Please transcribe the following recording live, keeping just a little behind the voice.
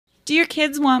Do your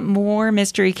kids want more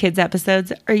Mystery Kids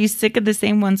episodes? Are you sick of the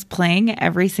same ones playing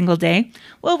every single day?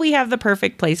 Well, we have the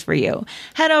perfect place for you.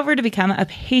 Head over to become a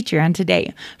Patreon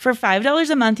today. For $5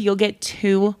 a month, you'll get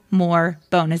 2 more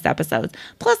bonus episodes,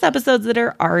 plus episodes that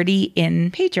are already in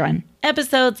Patreon.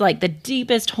 Episodes like The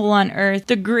Deepest Hole on Earth,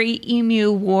 The Great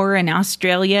Emu War in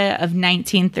Australia of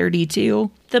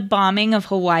 1932, the bombing of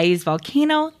Hawaii's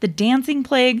volcano, the dancing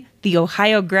plague, the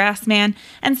Ohio grassman,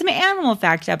 and some animal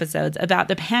fact episodes about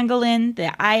the pangolin,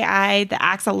 the ai, the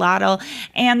axolotl,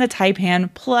 and the taipan,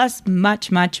 plus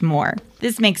much, much more.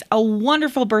 This makes a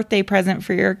wonderful birthday present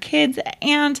for your kids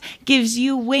and gives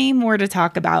you way more to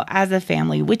talk about as a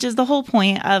family, which is the whole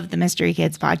point of the Mystery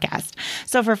Kids podcast.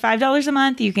 So for $5 a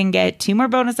month, you can get 2 more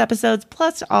bonus episodes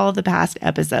plus all of the past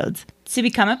episodes. To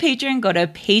become a patron, go to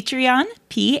Patreon,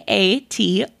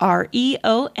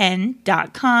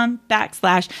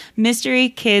 patreon.com/Mystery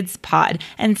Kids Pod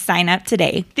and sign up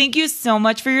today. Thank you so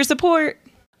much for your support.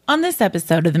 On this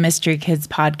episode of the Mystery Kids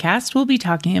podcast, we'll be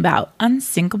talking about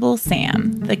Unsinkable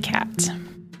Sam, the cat.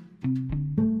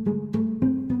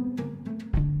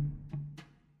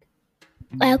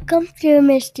 Welcome to the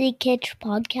Mystery Kids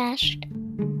podcast.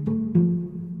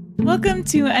 Welcome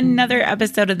to another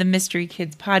episode of the Mystery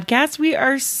Kids podcast. We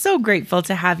are so grateful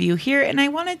to have you here, and I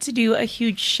wanted to do a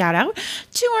huge shout out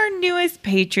to our newest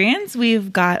patrons.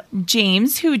 We've got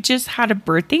James, who just had a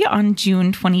birthday on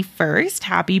June 21st.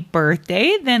 Happy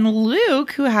birthday. Then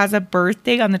Luke, who has a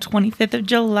birthday on the 25th of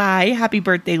July. Happy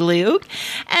birthday, Luke.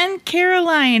 And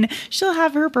Caroline, she'll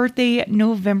have her birthday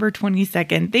November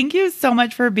 22nd. Thank you so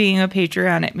much for being a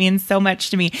Patreon. It means so much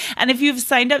to me. And if you've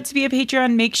signed up to be a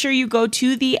Patreon, make sure you go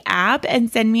to the app and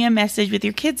send me a message with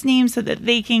your kids' names so that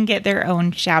they can get their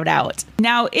own shout out.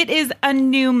 Now, it is a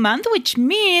new month, which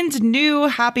means new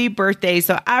happy birthday.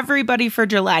 So everybody for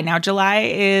July. Now, July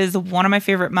is one of my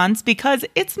favorite months because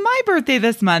it's my birthday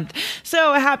this month.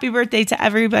 So happy birthday to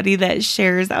everybody that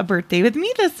shares a birthday with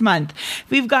me this month.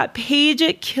 We've got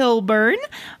Paige Kilburn,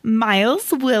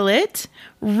 Miles Willett,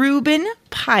 Ruben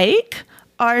Pike,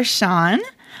 Arshawn,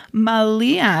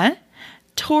 Malia,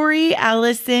 Tori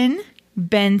Allison,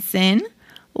 Benson,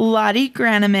 Lottie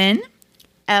Graneman,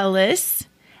 Ellis,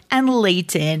 and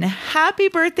Layton. Happy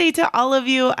birthday to all of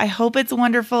you. I hope it's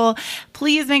wonderful.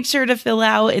 Please make sure to fill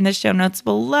out in the show notes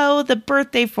below the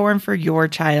birthday form for your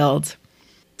child.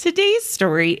 Today's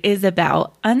story is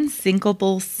about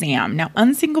Unsinkable Sam. Now,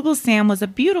 Unsinkable Sam was a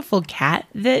beautiful cat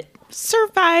that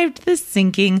survived the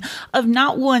sinking of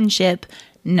not one ship,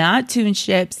 not 2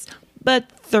 ships, but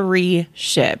 3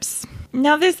 ships.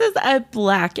 Now, this is a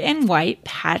black and white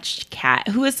patched cat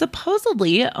who is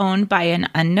supposedly owned by an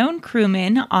unknown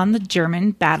crewman on the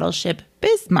German battleship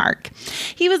Bismarck.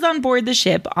 He was on board the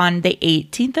ship on the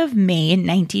 18th of May,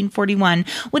 1941,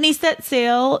 when he set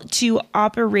sail to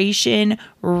Operation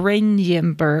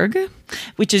Rheinberg,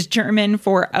 which is German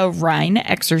for a Rhine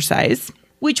exercise,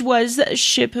 which was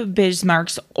ship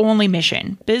Bismarck's only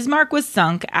mission. Bismarck was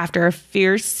sunk after a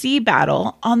fierce sea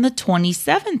battle on the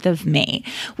 27th of May,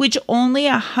 which only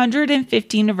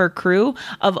 115 of her crew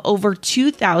of over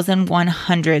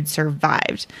 2,100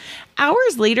 survived.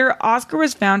 Hours later, Oscar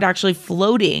was found actually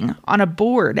floating on a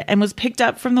board and was picked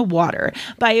up from the water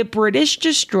by a British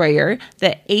destroyer,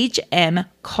 the HM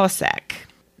Cossack.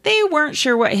 They weren't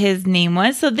sure what his name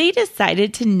was, so they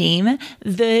decided to name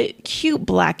the cute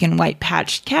black and white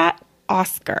patched cat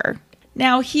Oscar.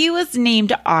 Now, he was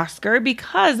named Oscar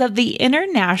because of the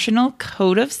International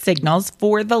Code of Signals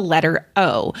for the letter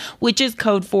O, which is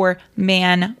code for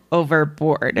man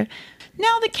overboard.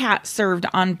 Now, the cat served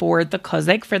on board the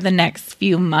Cossack for the next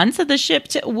few months. The ship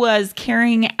was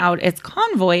carrying out its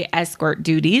convoy escort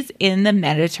duties in the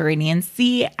Mediterranean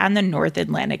Sea and the North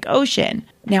Atlantic Ocean.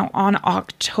 Now, on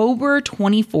October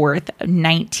 24th,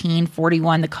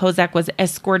 1941, the Cossack was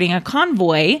escorting a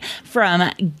convoy from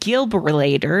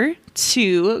Gibraltar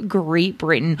to Great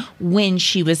Britain when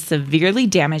she was severely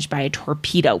damaged by a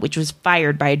torpedo, which was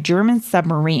fired by a German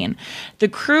submarine. The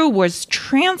crew was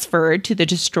transferred to the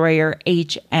destroyer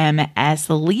HMS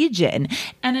Legion,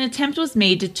 and an attempt was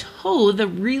made to tow the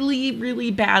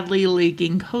really badly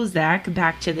leaking Cossack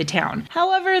back to the town.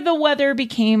 However, the weather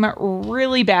became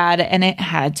really bad and it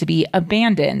had to be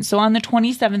abandoned. So on the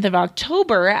 27th of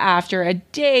October, after a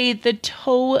day, the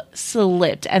tow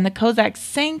slipped and the Cossack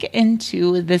sank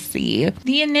into the sea.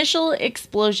 The initial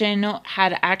explosion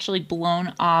had actually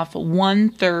blown off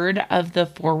 1/3 of the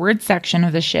forward section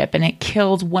of the ship, and it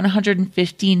killed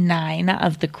 159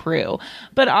 of the crew.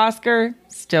 But Oscar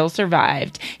still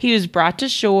survived. He was brought to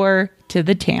shore to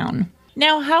the town.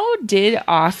 Now, how did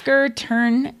Oscar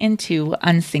turn into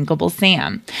Unsinkable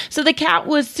Sam? So the cat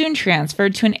was soon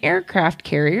transferred to an aircraft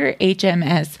carrier,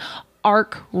 HMS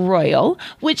Ark Royal,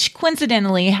 which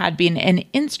coincidentally had been an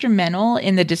instrumental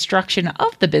in the destruction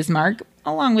of the Bismarck,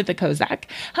 along with the Kozak.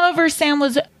 However, Sam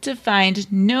was to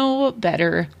find no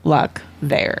better luck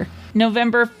there.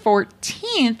 November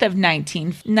 14th of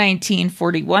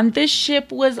 1941, this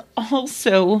ship was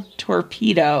also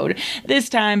torpedoed, this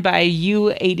time by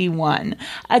U-81.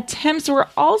 Attempts were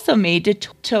also made to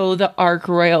tow the Ark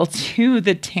Royal to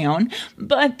the town,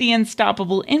 but the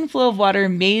unstoppable inflow of water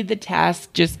made the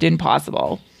task just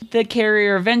impossible. The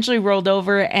carrier eventually rolled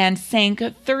over and sank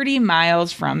 30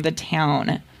 miles from the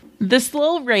town. The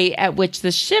slow rate at which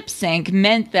the ship sank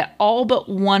meant that all but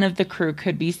one of the crew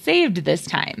could be saved this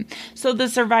time. So the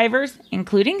survivors,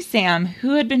 including Sam,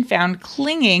 who had been found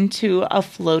clinging to a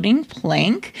floating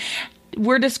plank,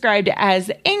 were described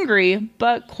as angry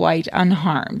but quite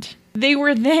unharmed. They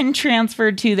were then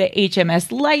transferred to the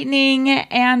HMS Lightning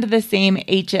and the same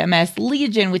HMS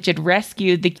Legion, which had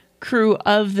rescued the crew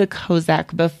of the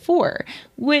Kozak before,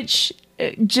 which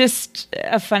just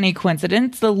a funny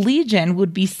coincidence. The Legion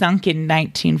would be sunk in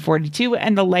 1942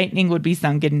 and the Lightning would be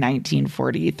sunk in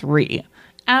 1943.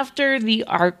 After the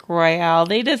Ark Royale,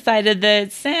 they decided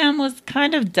that Sam was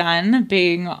kind of done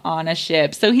being on a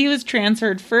ship. So he was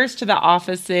transferred first to the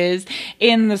offices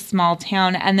in the small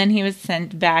town, and then he was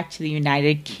sent back to the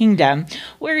United Kingdom,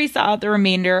 where he saw the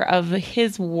remainder of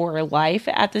his war life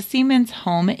at the seaman's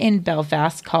home in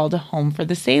Belfast called Home for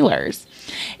the Sailors.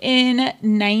 In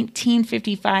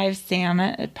 1955,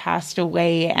 Sam passed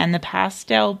away, and the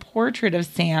pastel portrait of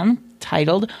Sam,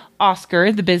 titled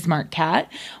Oscar the Bismarck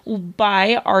Cat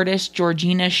by artist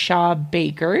Georgina Shaw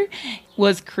Baker,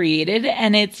 was created,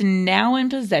 and it's now in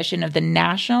possession of the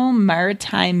National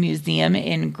Maritime Museum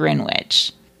in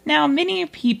Greenwich. Now, many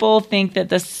people think that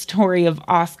the story of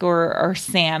Oscar or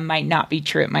Sam might not be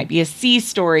true. It might be a sea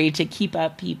story to keep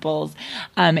up people's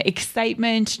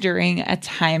excitement during a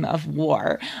time of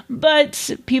war. But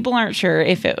people aren't sure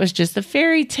if it was just a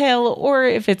fairy tale or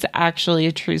if it's actually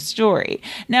a true story.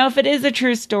 Now, if it is a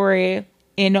true story,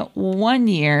 in 1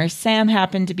 year, Sam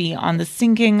happened to be on the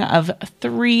sinking of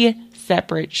 3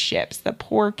 separate ships. The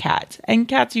poor cat. And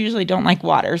cats usually don't like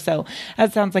water, so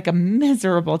that sounds like a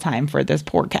miserable time for this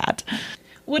poor cat.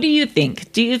 What do you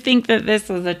think? Do you think that this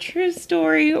was a true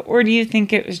story, or do you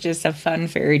think it was just a fun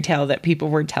fairy tale that people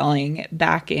were telling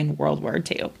back in World War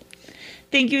II?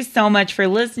 Thank you so much for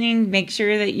listening. Make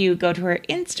sure that you go to our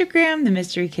Instagram, the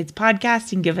Mystery Kids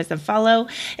Podcast, and give us a follow.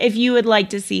 If you would like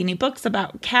to see any books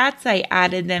about cats, I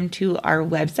added them to our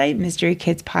website,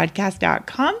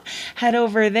 mysterykidspodcast.com. Head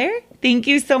over there. Thank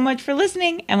you so much for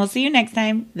listening, and we'll see you next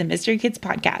time, the Mystery Kids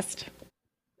Podcast.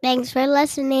 Thanks for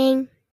listening.